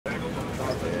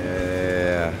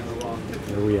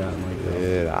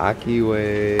Aki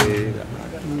way.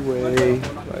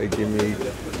 Give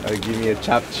me a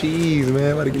chopped cheese,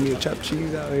 man. About to give me a chopped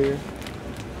cheese out here.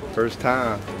 First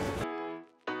time.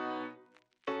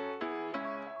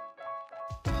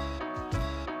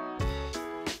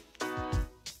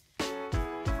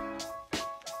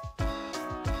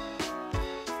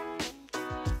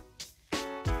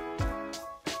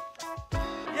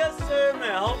 Yes, sir,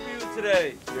 man. Help you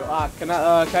today. Yo, can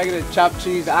I get a chopped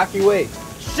cheese Aki way?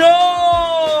 Sure.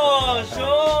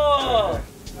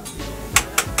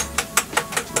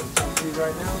 Chopped cheese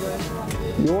right now, man.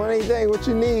 You want anything? What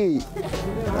you need?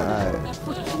 Alright.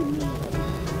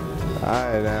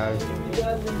 Alright now.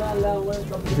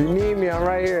 If you need me, I'm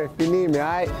right here. If you need me,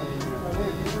 alright?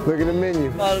 Look at the menu.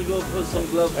 About to go put some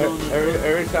gloves on.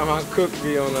 Every time I cook,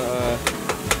 be on a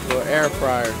little air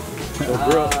fryer.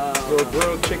 Little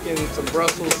grilled chicken, some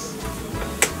Brussels.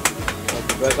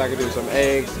 That's the best I can do. Some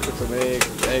eggs, put some eggs,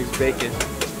 bacon,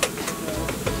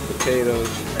 potatoes.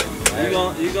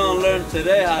 You gonna learn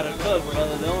today how to cook,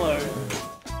 brother. Don't worry.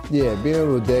 Yeah, being in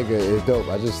Bodega is dope.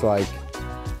 I just like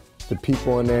the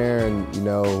people in there, and you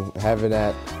know, having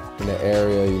that in the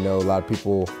area. You know, a lot of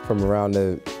people from around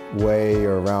the way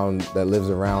or around that lives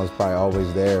around is probably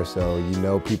always there. So you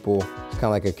know, people. It's kind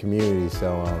of like a community.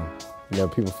 So you know,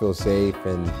 people feel safe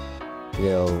and you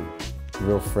know,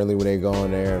 real friendly when they go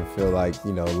in there and feel like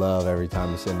you know, love every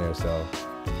time it's in there. So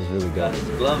it's really good. Got his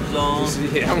gloves on.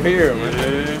 Yeah, I'm here, man.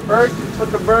 Yeah. First,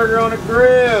 put the burger on the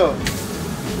grill.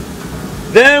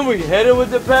 Then we hit it with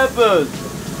the peppers.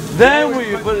 Then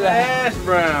we put the hash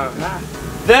brown.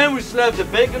 Then we slap the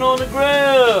bacon on the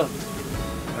grill.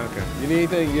 Okay. You need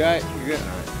anything? You alright? You good?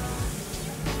 Alright.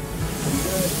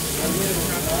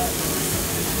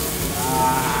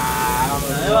 I don't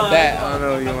know if you want that. I don't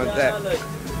know if you want that.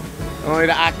 Only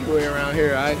the Aki way around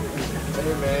here, alright?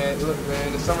 Hey man, look man,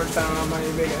 in the summertime I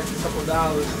might make an extra couple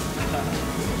dollars.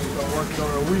 Gonna work it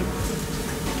on a week.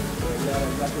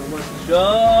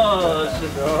 Sure.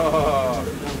 Oh.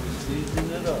 Season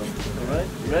it up. Alright,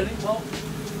 you ready, Mo?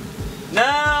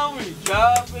 Now we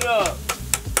chop it up.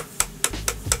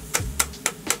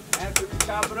 After we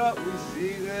chop it up, we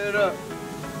season it up.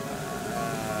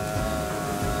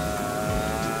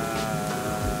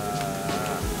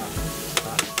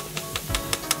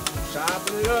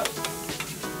 Chopping it up.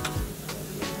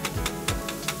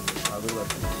 How we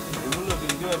looking? We're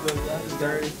looking good, baby. It's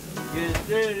dirty. Get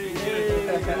dirty,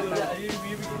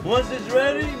 yeah. Once it's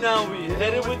ready, now we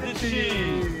hit it with the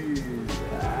cheese.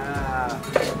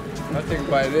 I think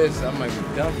by this, I might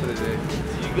be done for the day.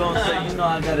 You gonna say, you know,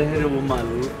 I gotta hit it with my,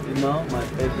 you know, my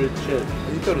favorite chip.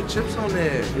 You throw the chips on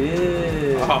there.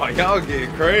 Yeah. Oh, y'all get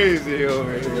crazy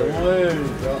over here. Don't worry.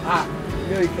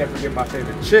 You know you can't forget my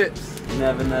favorite chips.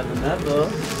 Never, never, never.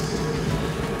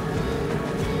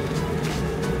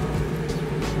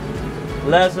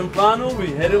 Last and final, we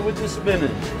hit it with the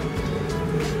spinach.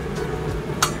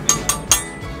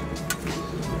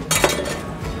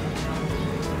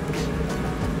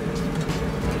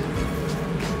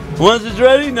 Once it's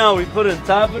ready, now we put it on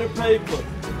top of the paper.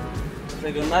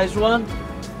 Take a nice one.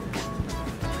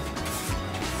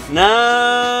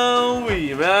 Now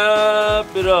we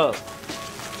wrap it up.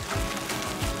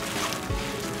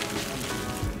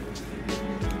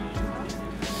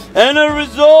 And the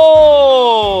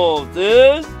result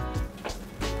is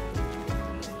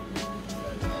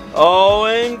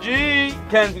OMG.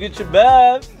 Can't forget your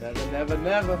bath. Never, never,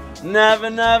 never. Never,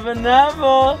 never,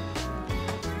 never.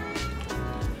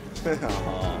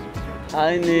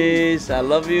 Hi, niece. I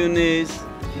love you, niece.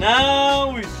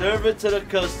 Now we serve it to the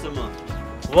customer.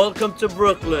 Welcome to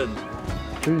Brooklyn.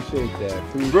 Appreciate that.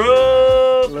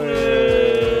 Brooklyn.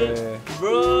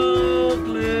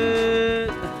 Brooklyn.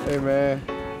 Hey, man.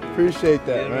 Appreciate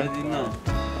that, You man. already know.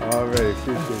 Already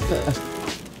appreciate that.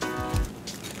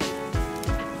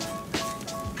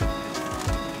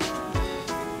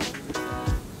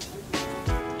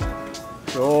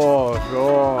 Sure.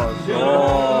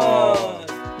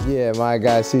 Yeah, my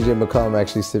guy CJ McCollum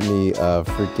actually sent me a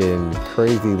freaking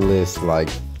crazy list, like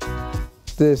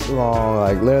this long,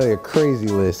 like literally a crazy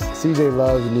list. CJ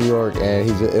loves New York, and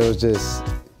he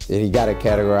got it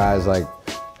categorized like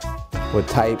what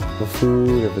type of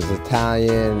food, if it's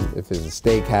Italian, if it's a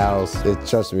steakhouse.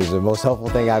 Trust me, it's the most helpful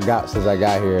thing I've got since I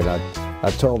got here, and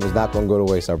I told him it's not gonna go to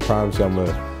waste. I promise you, I'm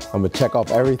gonna check off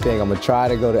everything. I'm gonna try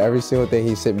to go to every single thing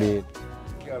he sent me. You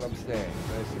got what I'm saying?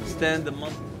 Stand the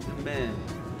man.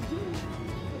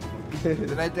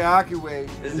 It ain't the Aki way.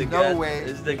 It's There's the no guy- way.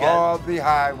 it's the guy- All the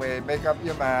highway. Make up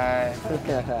your mind.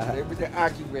 Stay with the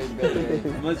Aki way, baby.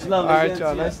 Much love. All right, again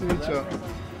y'all. to you. Nice to meet y'all.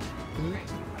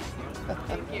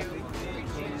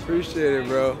 Appreciate it,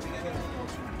 bro.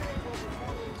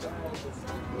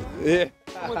 Yeah.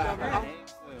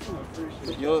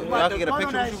 Y'all can get a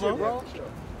picture with you, bro?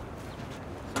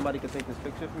 Somebody can take this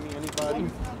picture for me, anybody?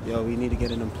 Yo, we need to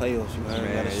get in them playoffs,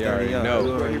 man. You already know.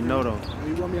 You already know them.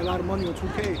 You won me a lot of money on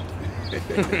 2K.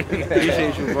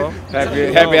 Appreciate you, bro.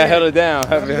 Happy I held it down.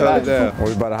 Happy I held it down.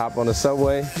 We about to hop on the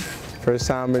subway. First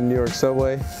time in New York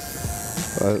subway.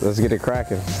 Let's get it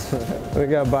cracking. We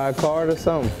gotta buy a card or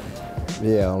something.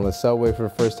 Yeah, on the subway for the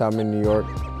first time in New York.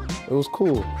 It was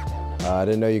cool. I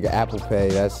didn't know you could Apple Pay.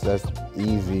 That's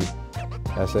easy.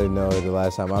 I said no the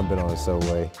last time I've been on the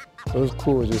subway. It was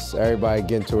cool, just everybody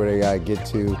getting to where they gotta get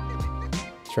to.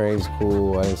 Train's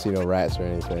cool. I didn't see no rats or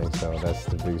anything, so that's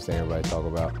the biggest thing everybody talk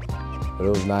about. But it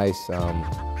was nice.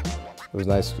 It was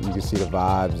nice. You could see the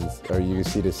vibes, or you could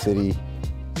see the city,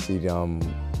 see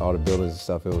all the buildings and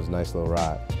stuff. It was a nice little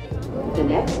ride. The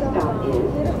next stop is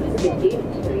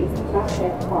 15th Street,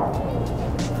 Prospect Park.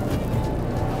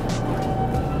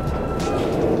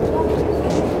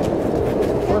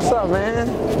 What's up, man?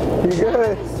 You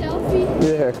good? Selfie?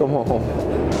 Yeah, come on.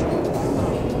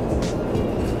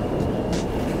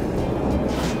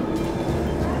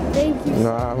 Thank you.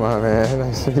 Nah, my man.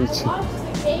 Nice to meet I you. watched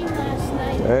the game last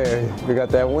night. Hey, we got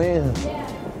that win. Yeah.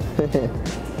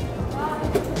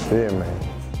 Yeah, man.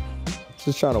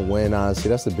 Just trying to win, honestly.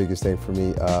 That's the biggest thing for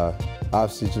me.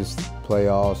 Obviously, just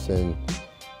playoffs and,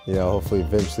 hopefully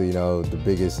eventually, the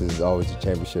biggest is always the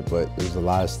championship, but there's a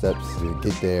lot of steps to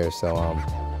get there. So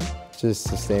just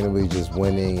sustainably just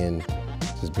winning and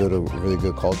just build a really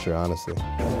good culture, honestly.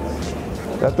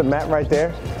 That's the map right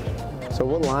there. So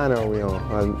what line are we on?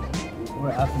 We're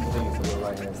at Bodega, so we're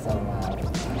right here at 7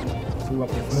 miles. So we up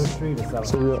to Smith Street to 7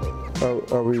 So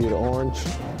are we in orange?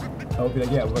 Okay,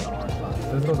 yeah, we're on orange line. So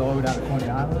this goes all the way down to Coney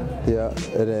Island. Yeah,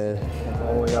 and then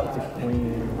All the way up to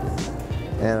Queens.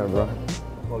 Anna, bro.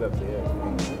 All the way up to here.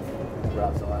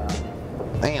 Wraps around.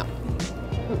 Damn.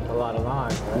 A lot of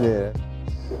lines, right? Yeah.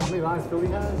 How many lines Philly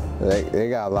has? They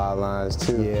got a lot of lines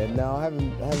too. Yeah, no, I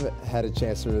haven't had a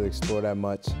chance to really explore that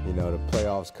much. The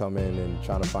playoffs coming and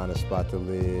trying to find a spot to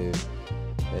live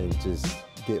and just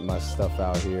get my stuff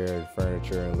out here,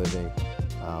 furniture and living.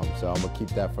 So I'm gonna keep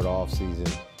that for the off season.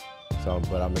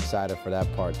 But I'm excited for that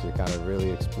part to kind of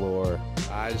really explore.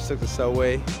 I just took the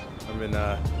subway. I'm in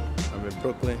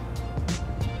Brooklyn.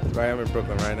 Right, I'm in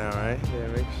Brooklyn right now, right?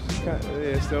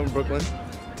 Yeah, still in Brooklyn.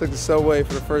 Took the subway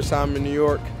for the first time in New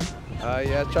York. I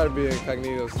try to be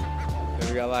incognito.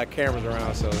 We got a lot of cameras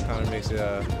around, so it kind of makes it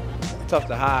tough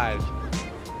to hide.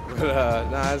 But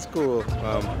nah, it's cool.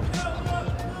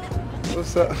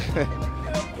 What's up?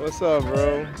 What's up,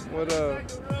 bro? What up?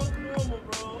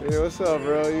 Hey, what's up,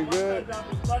 bro? You good?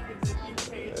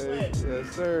 Hey,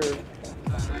 yes, sir.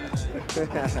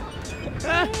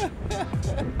 Oh,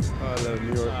 I love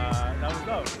New York. That was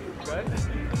dope. Good?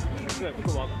 I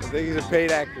think he's a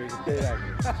paid actor.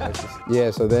 Yeah,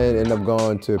 so then end up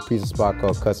going to a pizza spot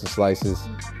called Cuts and Slices.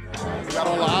 We got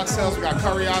all the oxtails. We got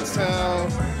curry oxtail,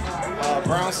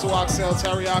 brown stew oxtail,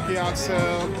 teriyaki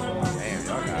oxtail,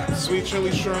 sweet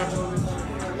chili shrimp,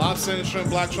 lobster and shrimp,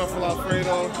 black truffle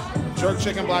Alfredo, jerk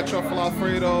chicken, black truffle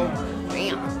Alfredo,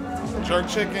 jerk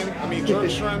shrimp,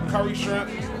 curry shrimp.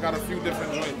 We got a few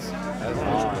different joints.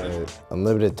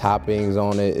 Unlimited toppings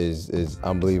on it is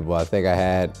unbelievable. I think I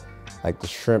had like the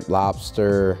shrimp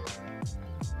lobster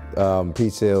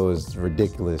pizza. It was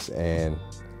ridiculous, and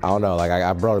I don't know, like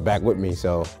I brought it back with me,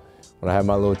 so when I have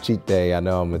my little cheat day, I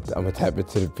know I'm gonna tap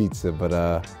into the pizza. But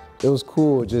it was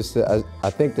cool. Just I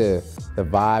think the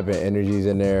vibe and energy's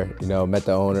in there. Met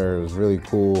the owner. It was really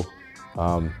cool.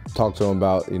 Talked to him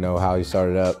about how he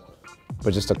started up.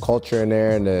 But just the culture in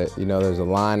there, and there's a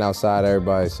line outside.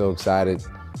 Everybody's so excited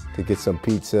to get some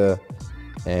pizza,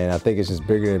 and I think it's just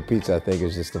bigger than pizza. I think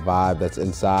it's just the vibe that's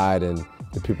inside, and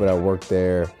the people that work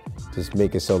there just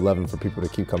make it so loving for people to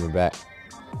keep coming back.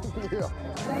 Yeah.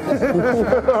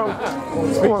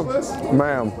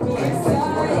 Ma'am.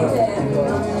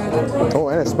 Oh,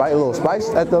 and a little spice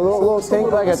at the little ting,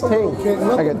 like a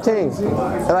ting.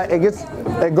 And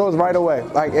it goes right away.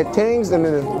 Like it tings and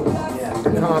then it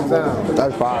calms down.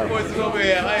 That's fire. Boys over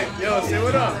here. Hey, yo, say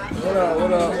what up. What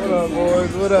up,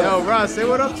 boys? What up? Yo, Ross, say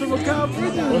what up to Mikal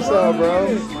Bridges. What's up, bro?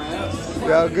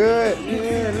 Y'all good?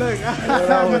 Yeah, look. What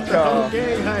up with y'all?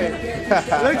 Gang hype.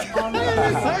 Look.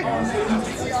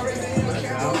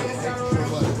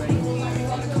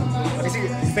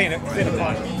 Stay in the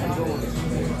front.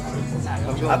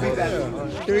 I'll be back.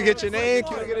 Can we get your name?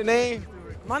 Can we get a name?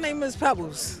 My name is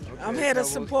Pebbles. I'm here to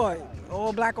support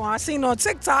All Black On. I seen on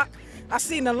TikTok, I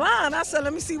seen the line. I said,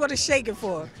 let me see what it's shaking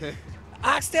for.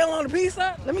 Oxtail on the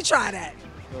pizza? Let me try that.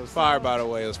 It was fire, by the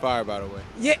way. It was fire, by the way.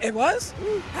 Yeah, it was?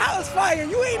 How was fire?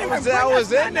 You ain't even bring I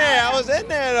was us in there. I was in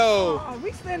there, though. Oh,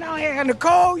 we sitting out here in the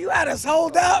cold. You had us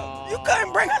hold up. You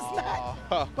couldn't bring us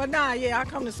nothing. But nah, yeah, I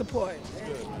come to support.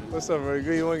 What's up, man?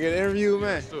 You want to get an interview,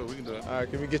 man? Let's do it. We can do it. All right,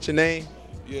 can we get your name?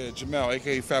 Yeah, Jamel,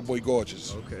 a.k.a. Fat Boy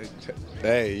Gorgeous. Okay.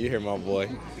 Hey, you hear my boy.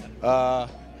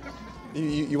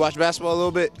 You watch basketball a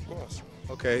little bit? Of course.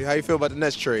 Okay, how you feel about the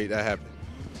Nets trade that happened?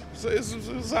 So it's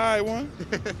all right one.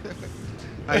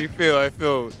 How you feel? I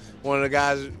feel one of the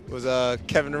guys was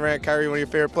Kevin Durant, Kyrie, one of your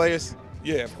favorite players?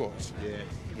 Yeah, of course. Yeah.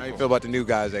 How you feel about the new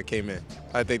guys that came in?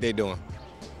 How you think they doing?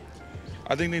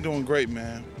 I think they're doing great,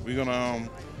 man. We're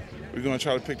gonna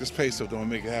try to pick this pace up though and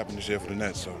make it happen this year for the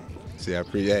Nets. So. See, I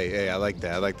appreciate. Hey, I like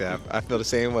that. I like that. I feel the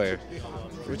same way.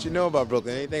 What you know about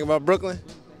Brooklyn? Anything about Brooklyn?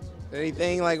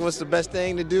 Anything like what's the best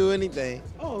thing to do? Anything?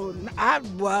 Oh,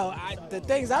 the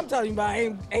things I'm telling you about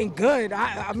ain't good.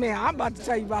 I mean, I'm about to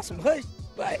tell you about some hush,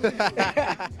 but